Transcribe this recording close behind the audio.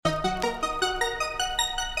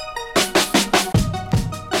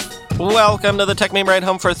Welcome to the Tech Meme Ride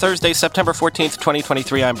Home for Thursday, September 14th,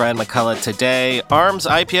 2023. I'm Brian McCullough. Today, ARM's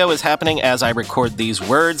IPO is happening as I record these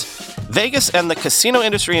words. Vegas and the casino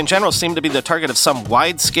industry in general seem to be the target of some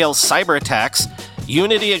wide-scale cyber attacks.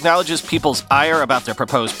 Unity acknowledges people's ire about their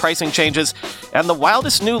proposed pricing changes, and the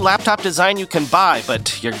wildest new laptop design you can buy,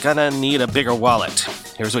 but you're gonna need a bigger wallet.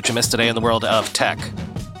 Here's what you missed today in the world of tech.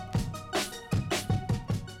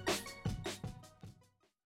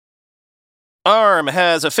 ARM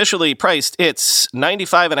has officially priced its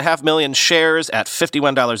 95.5 million shares at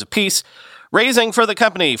 $51 apiece, raising for the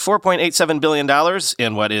company $4.87 billion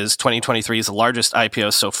in what is 2023's largest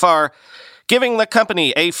IPO so far, giving the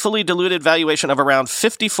company a fully diluted valuation of around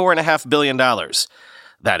 $54.5 billion.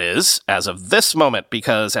 That is, as of this moment,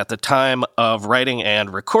 because at the time of writing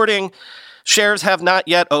and recording, shares have not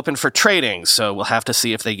yet opened for trading, so we'll have to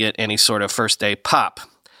see if they get any sort of first-day pop.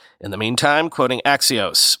 In the meantime, quoting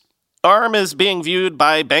Axios, ARM is being viewed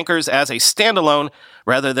by bankers as a standalone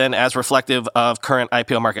rather than as reflective of current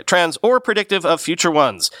IPO market trends or predictive of future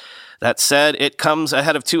ones. That said, it comes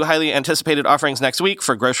ahead of two highly anticipated offerings next week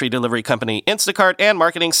for grocery delivery company Instacart and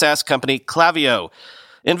marketing SaaS company Klaviyo.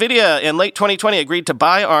 NVIDIA in late 2020 agreed to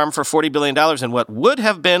buy ARM for $40 billion in what would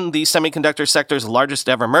have been the semiconductor sector's largest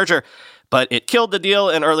ever merger, but it killed the deal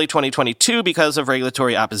in early 2022 because of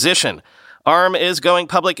regulatory opposition. ARM is going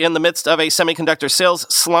public in the midst of a semiconductor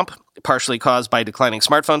sales slump, partially caused by declining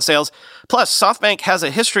smartphone sales. Plus, SoftBank has a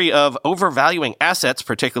history of overvaluing assets,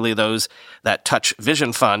 particularly those that touch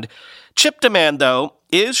Vision Fund. Chip demand, though,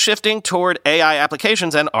 is shifting toward AI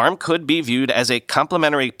applications, and ARM could be viewed as a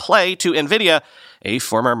complementary play to NVIDIA, a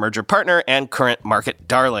former merger partner and current market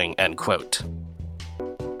darling, end quote.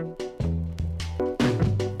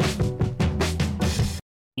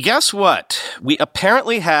 Guess what? We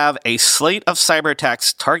apparently have a slate of cyber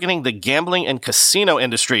attacks targeting the gambling and casino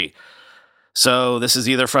industry. So this is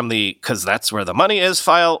either from the "cause that's where the money is"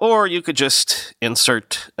 file, or you could just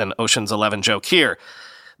insert an Ocean's 11 joke here.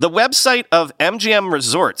 The website of MGM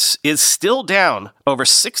Resorts is still down over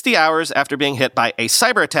 60 hours after being hit by a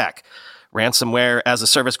cyber attack. Ransomware as a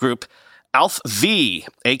service group AlphaV,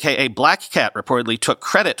 aka Black Cat, reportedly took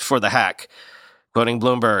credit for the hack. Quoting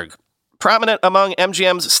Bloomberg, prominent among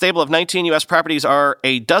MGM's stable of 19 U.S. properties are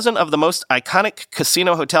a dozen of the most iconic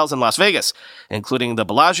casino hotels in Las Vegas, including the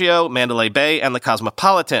Bellagio, Mandalay Bay, and the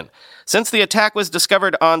Cosmopolitan. Since the attack was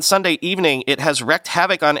discovered on Sunday evening, it has wreaked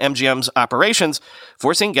havoc on MGM's operations,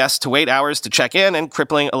 forcing guests to wait hours to check in and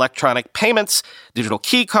crippling electronic payments, digital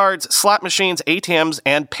key cards, slot machines, ATMs,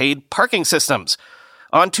 and paid parking systems.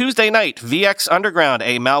 On Tuesday night, VX Underground,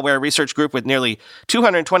 a malware research group with nearly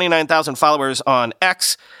 229,000 followers on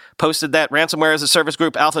X, posted that ransomware as a service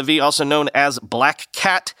group AlphaV, also known as Black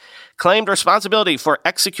Cat, claimed responsibility for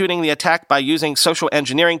executing the attack by using social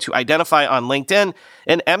engineering to identify on LinkedIn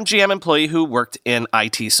an MGM employee who worked in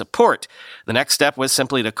IT support. The next step was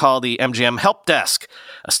simply to call the MGM help desk.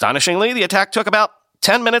 Astonishingly, the attack took about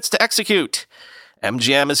 10 minutes to execute.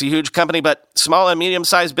 MGM is a huge company, but small and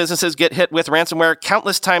medium-sized businesses get hit with ransomware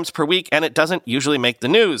countless times per week, and it doesn't usually make the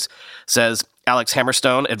news, says Alex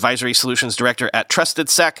Hammerstone, Advisory Solutions Director at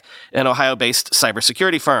TrustedSec, an Ohio-based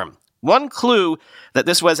cybersecurity firm. One clue that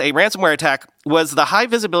this was a ransomware attack was the high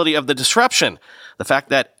visibility of the disruption. The fact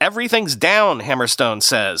that everything's down, Hammerstone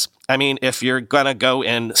says. I mean, if you're gonna go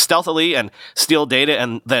in stealthily and steal data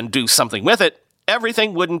and then do something with it,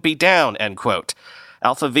 everything wouldn't be down, end quote.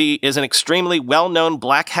 AlphaV is an extremely well-known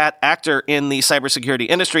black hat actor in the cybersecurity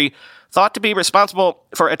industry, thought to be responsible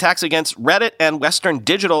for attacks against Reddit and Western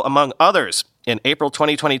Digital, among others. In April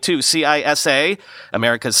 2022, CISA,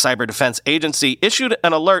 America's cyber defense agency, issued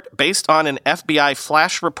an alert based on an FBI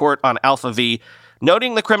flash report on AlphaV,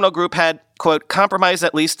 noting the criminal group had, quote, compromised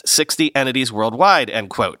at least 60 entities worldwide, end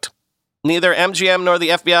quote. Neither MGM nor the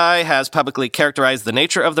FBI has publicly characterized the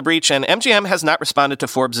nature of the breach, and MGM has not responded to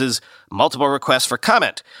Forbes' multiple requests for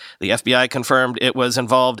comment. The FBI confirmed it was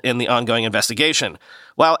involved in the ongoing investigation.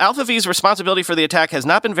 While AlphaV's responsibility for the attack has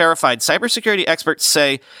not been verified, cybersecurity experts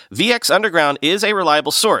say VX Underground is a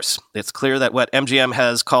reliable source. It's clear that what MGM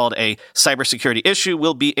has called a cybersecurity issue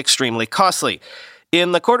will be extremely costly.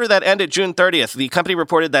 In the quarter that ended June 30th, the company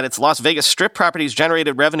reported that its Las Vegas Strip properties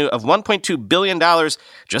generated revenue of $1.2 billion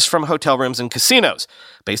just from hotel rooms and casinos.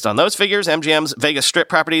 Based on those figures, MGM's Vegas Strip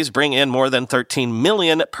properties bring in more than $13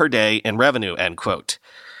 million per day in revenue, end quote.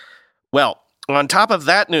 Well, on top of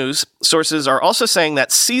that news, sources are also saying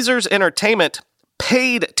that Caesars Entertainment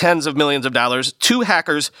paid tens of millions of dollars to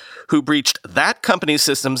hackers who breached that company's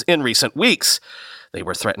systems in recent weeks. They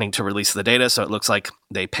were threatening to release the data, so it looks like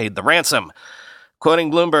they paid the ransom.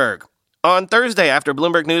 Quoting Bloomberg, On Thursday, after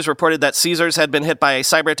Bloomberg News reported that Caesars had been hit by a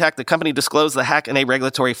cyber attack, the company disclosed the hack in a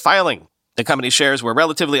regulatory filing. The company's shares were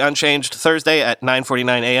relatively unchanged Thursday at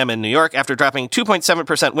 9:49 a.m. in New York after dropping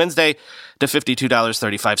 2.7% Wednesday to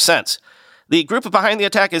 $52.35. The group behind the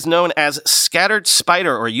attack is known as Scattered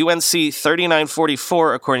Spider, or UNC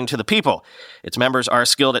 3944, according to The People. Its members are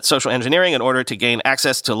skilled at social engineering in order to gain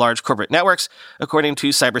access to large corporate networks, according to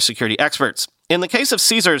cybersecurity experts. In the case of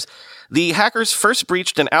Caesars, the hackers first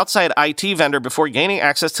breached an outside IT vendor before gaining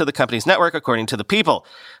access to the company's network, according to The People.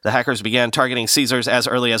 The hackers began targeting Caesars as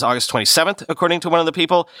early as August 27th, according to one of The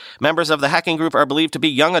People. Members of the hacking group are believed to be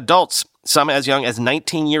young adults, some as young as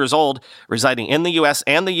 19 years old, residing in the US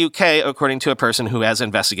and the UK, according to a person who has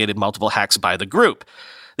investigated multiple hacks by the group.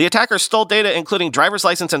 The attackers stole data, including driver's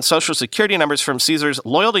license and social security numbers from Caesars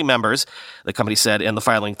loyalty members, the company said in the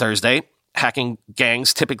filing Thursday. Hacking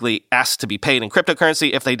gangs typically ask to be paid in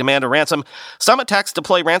cryptocurrency if they demand a ransom. Some attacks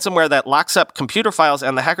deploy ransomware that locks up computer files,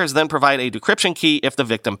 and the hackers then provide a decryption key if the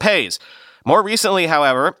victim pays. More recently,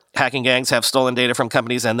 however, hacking gangs have stolen data from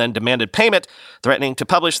companies and then demanded payment, threatening to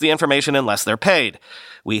publish the information unless they're paid.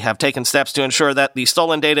 We have taken steps to ensure that the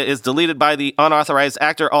stolen data is deleted by the unauthorized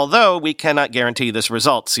actor, although we cannot guarantee this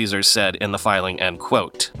result, Caesars said in the filing, end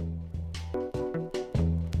quote.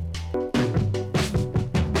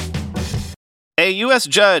 A U.S.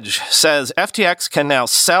 judge says FTX can now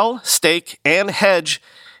sell, stake, and hedge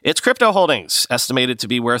its crypto holdings, estimated to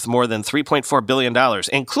be worth more than $3.4 billion,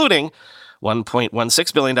 including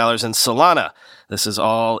 $1.16 billion in Solana. This is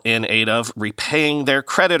all in aid of repaying their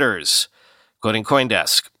creditors, quoting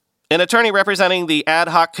CoinDesk. An attorney representing the ad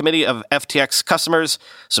hoc committee of FTX customers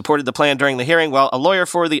supported the plan during the hearing, while a lawyer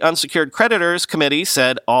for the unsecured creditors committee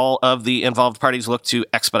said all of the involved parties look to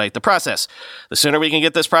expedite the process. The sooner we can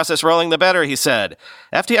get this process rolling, the better, he said.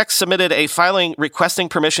 FTX submitted a filing requesting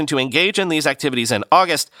permission to engage in these activities in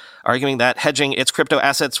August, arguing that hedging its crypto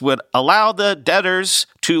assets would allow the debtors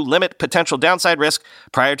to limit potential downside risk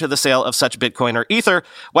prior to the sale of such Bitcoin or Ether,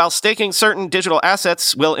 while staking certain digital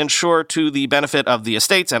assets will ensure to the benefit of the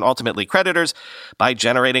estates and ultimately creditors by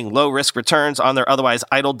generating low-risk returns on their otherwise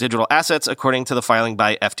idle digital assets, according to the filing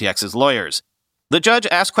by FTX's lawyers. The judge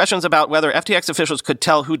asked questions about whether FTX officials could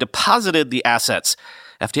tell who deposited the assets.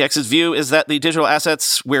 FTX's view is that the digital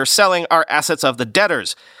assets we're selling are assets of the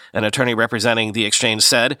debtors, an attorney representing the exchange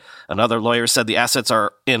said. Another lawyer said the assets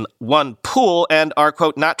are in one pool and are,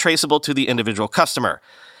 quote, not traceable to the individual customer.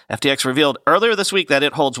 FTX revealed earlier this week that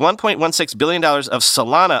it holds $1.16 billion of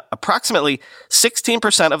Solana, approximately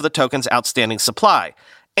 16% of the token's outstanding supply,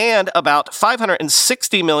 and about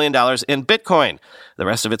 $560 million in Bitcoin. The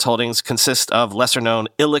rest of its holdings consist of lesser-known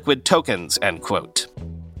illiquid tokens, end quote.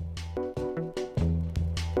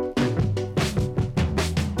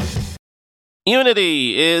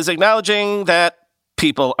 Unity is acknowledging that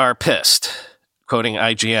people are pissed, quoting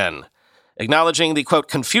IGN. Acknowledging the, quote,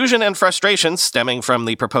 confusion and frustration stemming from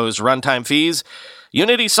the proposed runtime fees,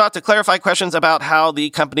 Unity sought to clarify questions about how the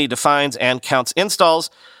company defines and counts installs,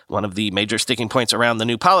 one of the major sticking points around the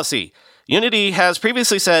new policy. Unity has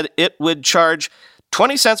previously said it would charge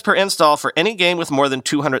 20 cents per install for any game with more than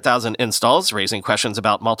 200,000 installs, raising questions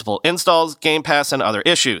about multiple installs, Game Pass, and other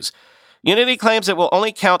issues. Unity claims it will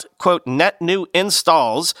only count, quote, net new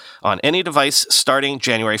installs on any device starting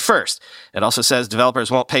January 1st. It also says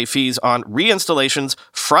developers won't pay fees on reinstallations,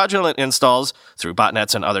 fraudulent installs through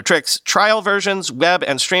botnets and other tricks, trial versions, web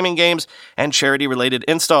and streaming games, and charity-related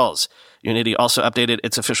installs. Unity also updated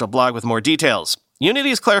its official blog with more details.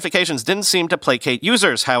 Unity's clarifications didn't seem to placate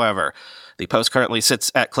users, however. The post currently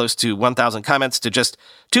sits at close to 1,000 comments to just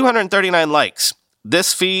 239 likes.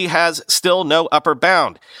 This fee has still no upper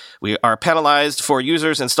bound. We are penalized for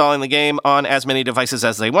users installing the game on as many devices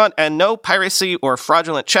as they want, and no piracy or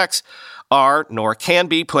fraudulent checks are nor can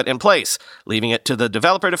be put in place, leaving it to the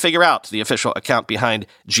developer to figure out, the official account behind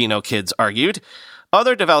GenoKids argued.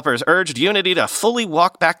 Other developers urged Unity to fully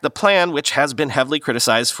walk back the plan, which has been heavily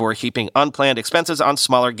criticized for heaping unplanned expenses on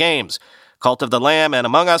smaller games. Cult of the Lamb and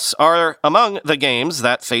Among Us are among the games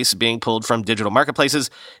that face being pulled from digital marketplaces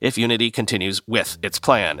if Unity continues with its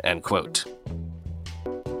plan, end quote.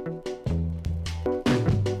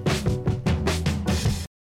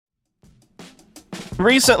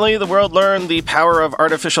 Recently, the world learned the power of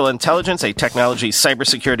artificial intelligence, a technology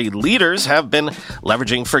cybersecurity leaders have been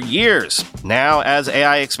leveraging for years. Now, as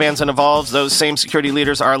AI expands and evolves, those same security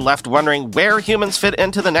leaders are left wondering where humans fit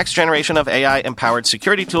into the next generation of AI-empowered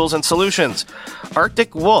security tools and solutions.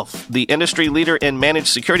 Arctic Wolf, the industry leader in managed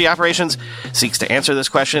security operations, seeks to answer this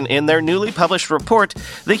question in their newly published report,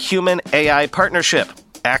 The Human-AI Partnership.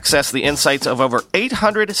 Access the insights of over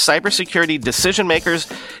 800 cybersecurity decision makers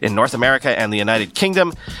in North America and the United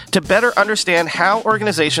Kingdom to better understand how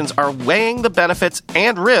organizations are weighing the benefits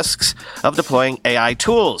and risks of deploying AI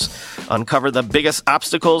tools. Uncover the biggest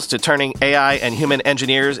obstacles to turning AI and human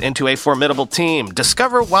engineers into a formidable team.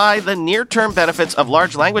 Discover why the near-term benefits of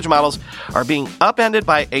large language models are being upended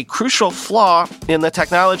by a crucial flaw in the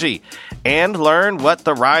technology. And learn what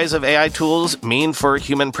the rise of AI tools mean for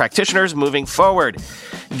human practitioners moving forward.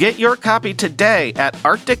 Get your copy today at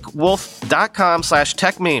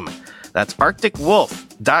arcticwolf.com/techmeme. That's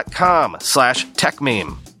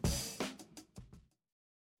arcticwolf.com/techmeme.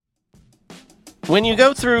 When you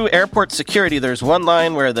go through airport security, there's one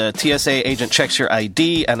line where the TSA agent checks your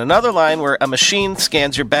ID and another line where a machine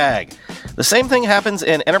scans your bag. The same thing happens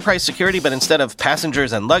in enterprise security, but instead of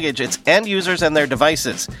passengers and luggage, it's end users and their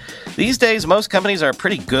devices. These days, most companies are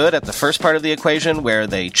pretty good at the first part of the equation where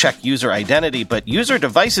they check user identity, but user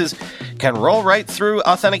devices can roll right through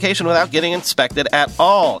authentication without getting inspected at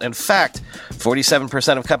all. In fact,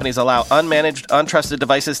 47% of companies allow unmanaged, untrusted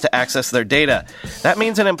devices to access their data. That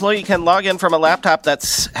means an employee can log in from a laptop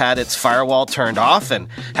that's had its firewall turned off and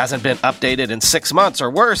hasn't been updated in 6 months, or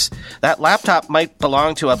worse, that laptop might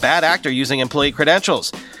belong to a bad actor using employee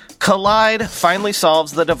credentials. Kolide finally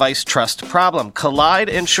solves the device trust problem. Kolide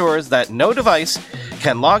ensures that no device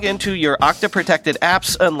can log into your Okta-protected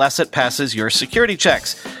apps unless it passes your security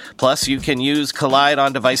checks. Plus, you can use Kolide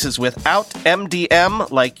on devices without MDM,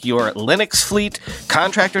 like your Linux fleet,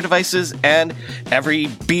 contractor devices, and every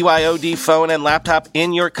BYOD phone and laptop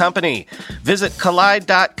in your company. Visit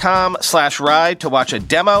kolide.com/ride to watch a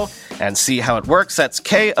demo and see how it works. That's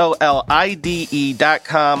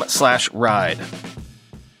KOLIDE.com/ride.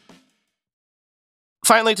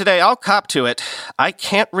 Finally today, I'll cop to it. I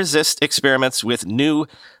can't resist experiments with new,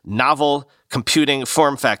 novel computing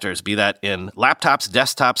form factors, be that in laptops,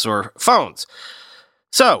 desktops, or phones.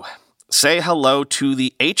 So, say hello to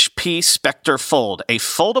the HP Spectre Fold, a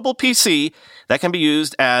foldable PC that can be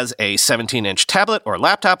used as a 17-inch tablet or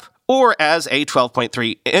laptop, or as a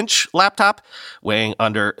 12.3-inch laptop, weighing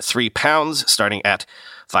under 3 pounds, starting at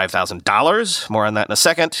 $5,000. More on that in a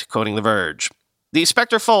second, quoting The Verge. The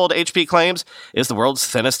Spectre Fold, HP claims, is the world's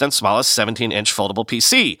thinnest and smallest 17-inch foldable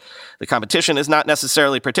PC. The competition is not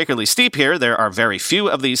necessarily particularly steep here. There are very few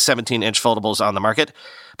of these 17-inch foldables on the market,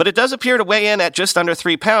 but it does appear to weigh in at just under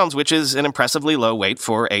 3 pounds, which is an impressively low weight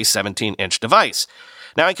for a 17-inch device.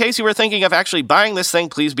 Now, in case you were thinking of actually buying this thing,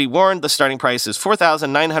 please be warned, the starting price is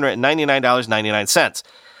 $4,999.99.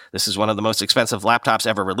 This is one of the most expensive laptops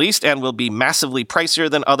ever released and will be massively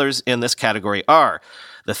pricier than others in this category are.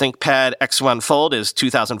 The ThinkPad X1 Fold is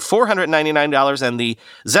 $2,499, and the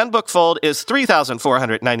ZenBook Fold is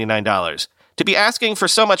 $3,499. To be asking for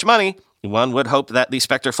so much money, one would hope that the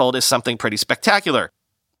Spectre Fold is something pretty spectacular.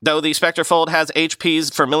 Though the Spectre Fold has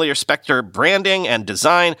HP's familiar Spectre branding and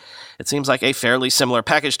design, it seems like a fairly similar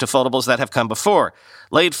package to foldables that have come before.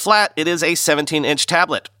 Laid flat, it is a 17-inch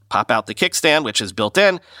tablet. Pop out the kickstand, which is built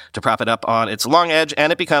in, to prop it up on its long edge,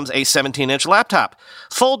 and it becomes a 17-inch laptop.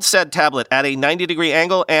 Fold said tablet at a 90-degree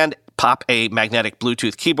angle and pop a magnetic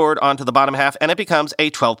Bluetooth keyboard onto the bottom half, and it becomes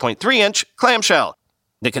a 12.3-inch clamshell.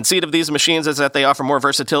 The conceit of these machines is that they offer more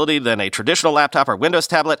versatility than a traditional laptop or Windows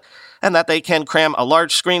tablet, and that they can cram a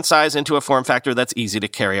large screen size into a form factor that's easy to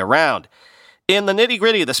carry around. In the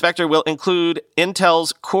nitty-gritty, the Spectre will include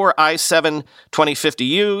Intel's Core i7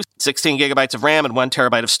 2050U, 16 gigabytes of RAM, and 1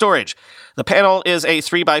 terabyte of storage. The panel is a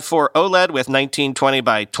 3x4 OLED with 1920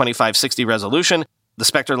 by 2560 resolution. The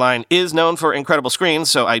Spectre line is known for incredible screens,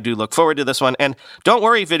 so I do look forward to this one. And don't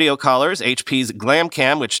worry, video callers, HP's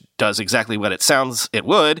GlamCam, which does exactly what it sounds it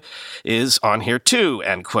would, is on here too,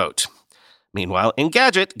 end quote. Meanwhile,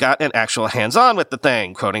 Engadget got an actual hands-on with the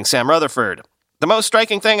thing, quoting Sam Rutherford. The most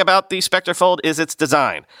striking thing about the Spectre Fold is its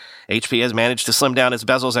design. HP has managed to slim down its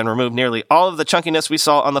bezels and remove nearly all of the chunkiness we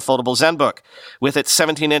saw on the foldable ZenBook. With its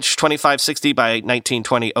 17-inch 2560 by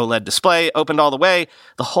 1920 OLED display opened all the way,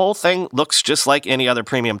 the whole thing looks just like any other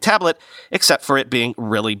premium tablet, except for it being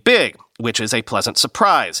really big, which is a pleasant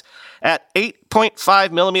surprise. At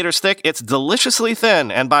 8.5 millimeters thick, it's deliciously thin,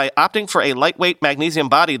 and by opting for a lightweight magnesium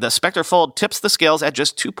body, the Spectre Fold tips the scales at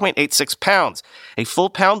just 2.86 pounds, a full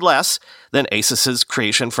pound less than Asus's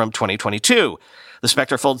creation from 2022. The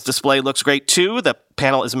Spectre Fold's display looks great too. The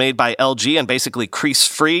panel is made by LG and basically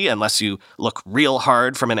crease-free unless you look real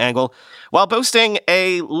hard from an angle, while boasting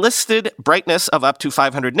a listed brightness of up to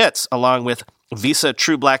 500 nits, along with VESA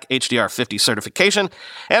True Black HDR50 certification.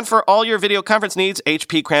 And for all your video conference needs,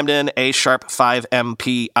 HP crammed in a Sharp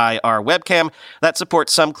 5MP IR webcam that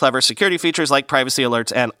supports some clever security features like privacy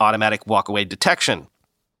alerts and automatic walkaway detection.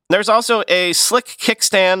 There's also a slick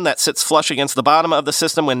kickstand that sits flush against the bottom of the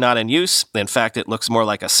system when not in use. In fact, it looks more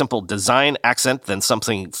like a simple design accent than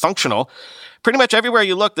something functional. Pretty much everywhere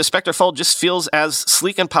you look, the Spectre Fold just feels as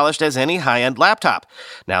sleek and polished as any high-end laptop.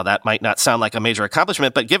 Now, that might not sound like a major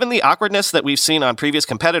accomplishment, but given the awkwardness that we've seen on previous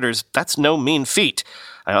competitors, that's no mean feat.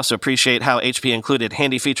 I also appreciate how HP included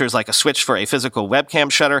handy features like a switch for a physical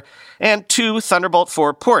webcam shutter and 2 Thunderbolt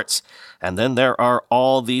 4 ports. And then there are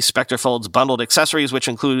all the Spectre Fold's bundled accessories, which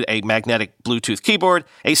include a magnetic Bluetooth keyboard,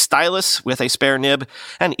 a stylus with a spare nib,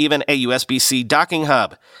 and even a USB-C docking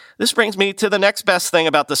hub. This brings me to the next best thing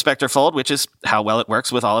about the Spectre Fold, which is how well it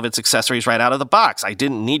works with all of its accessories right out of the box. I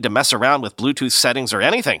didn't need to mess around with Bluetooth settings or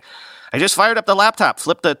anything. I just fired up the laptop,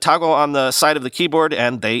 flipped the toggle on the side of the keyboard,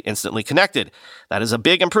 and they instantly connected. That is a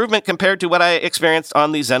big improvement compared to what I experienced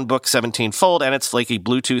on the ZenBook 17 Fold and its flaky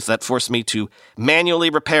Bluetooth that forced me to manually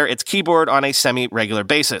repair its keyboard on a semi-regular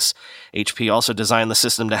basis. HP also designed the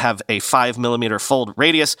system to have a 5mm fold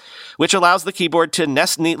radius, which allows the keyboard to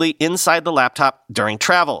nest neatly inside the laptop during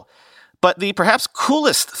travel. But the perhaps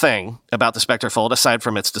coolest thing about the Spectre Fold, aside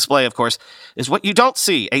from its display, of course, is what you don't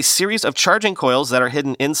see, a series of charging coils that are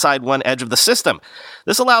hidden inside one edge of the system.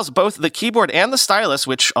 This allows both the keyboard and the stylus,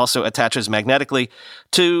 which also attaches magnetically,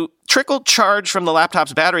 to trickle charge from the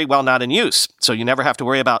laptop's battery while not in use, so you never have to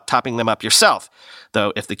worry about topping them up yourself.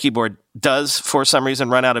 Though if the keyboard does, for some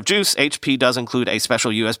reason, run out of juice, HP does include a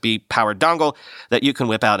special USB-powered dongle that you can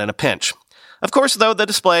whip out in a pinch. Of course, though, the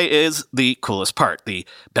display is the coolest part. The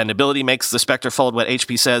bendability makes the Spectre Fold what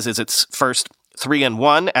HP says is its first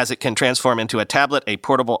 3-in-1, as it can transform into a tablet, a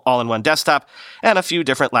portable all-in-one desktop, and a few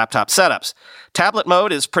different laptop setups. Tablet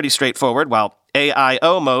mode is pretty straightforward, while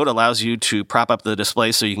AIO mode allows you to prop up the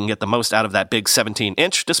display so you can get the most out of that big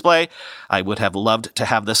 17-inch display. I would have loved to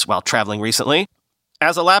have this while traveling recently.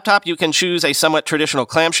 As a laptop, you can choose a somewhat traditional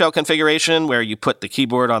clamshell configuration where you put the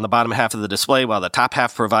keyboard on the bottom half of the display while the top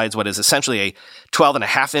half provides what is essentially a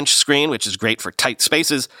 12.5-inch screen, which is great for tight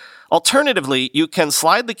spaces. Alternatively, you can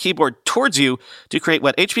slide the keyboard towards you to create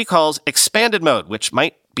what HP calls expanded mode, which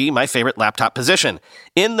might be my favorite laptop position.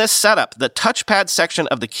 In this setup, the touchpad section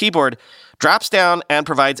of the keyboard drops down and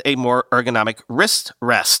provides a more ergonomic wrist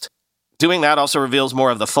rest. Doing that also reveals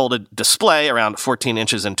more of the folded display, around 14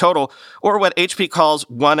 inches in total, or what HP calls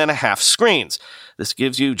 1.5 screens. This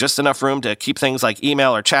gives you just enough room to keep things like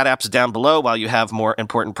email or chat apps down below while you have more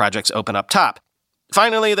important projects open up top.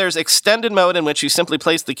 Finally, there's extended mode, in which you simply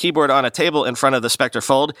place the keyboard on a table in front of the Spectre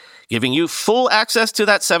Fold, giving you full access to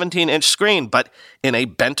that 17-inch screen, but in a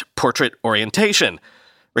bent portrait orientation.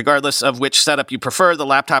 Regardless of which setup you prefer, the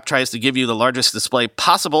laptop tries to give you the largest display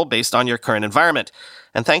possible based on your current environment.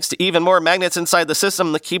 And thanks to even more magnets inside the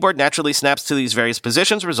system, the keyboard naturally snaps to these various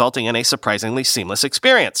positions, resulting in a surprisingly seamless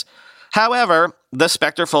experience. However, the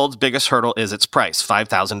Spectre Fold's biggest hurdle is its price,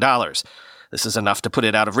 $5,000. This is enough to put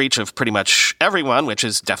it out of reach of pretty much everyone, which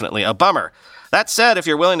is definitely a bummer. That said, if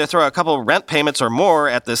you're willing to throw a couple rent payments or more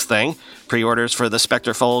at this thing, pre-orders for the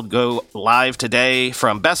Spectre Fold go live today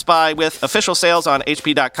from Best Buy, with official sales on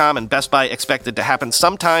HP.com and Best Buy expected to happen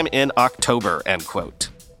sometime in October, end quote.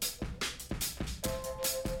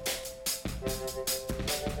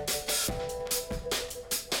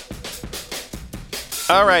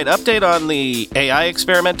 All right, update on the AI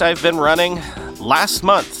experiment I've been running. Last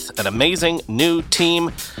month, an amazing new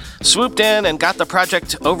team swooped in and got the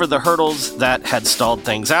project over the hurdles that had stalled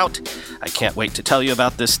things out. I can't wait to tell you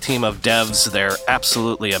about this team of devs. They're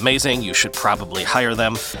absolutely amazing. You should probably hire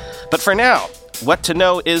them. But for now, what to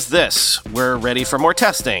know is this. We're ready for more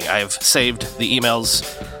testing. I've saved the emails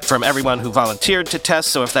from everyone who volunteered to test,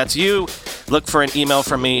 so if that's you, look for an email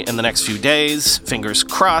from me in the next few days. Fingers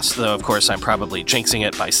crossed, though of course I'm probably jinxing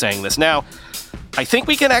it by saying this now. I think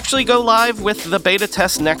we can actually go live with the beta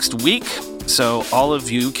test next week, so all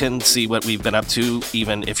of you can see what we've been up to,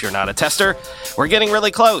 even if you're not a tester. We're getting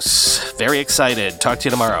really close. Very excited. Talk to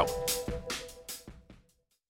you tomorrow.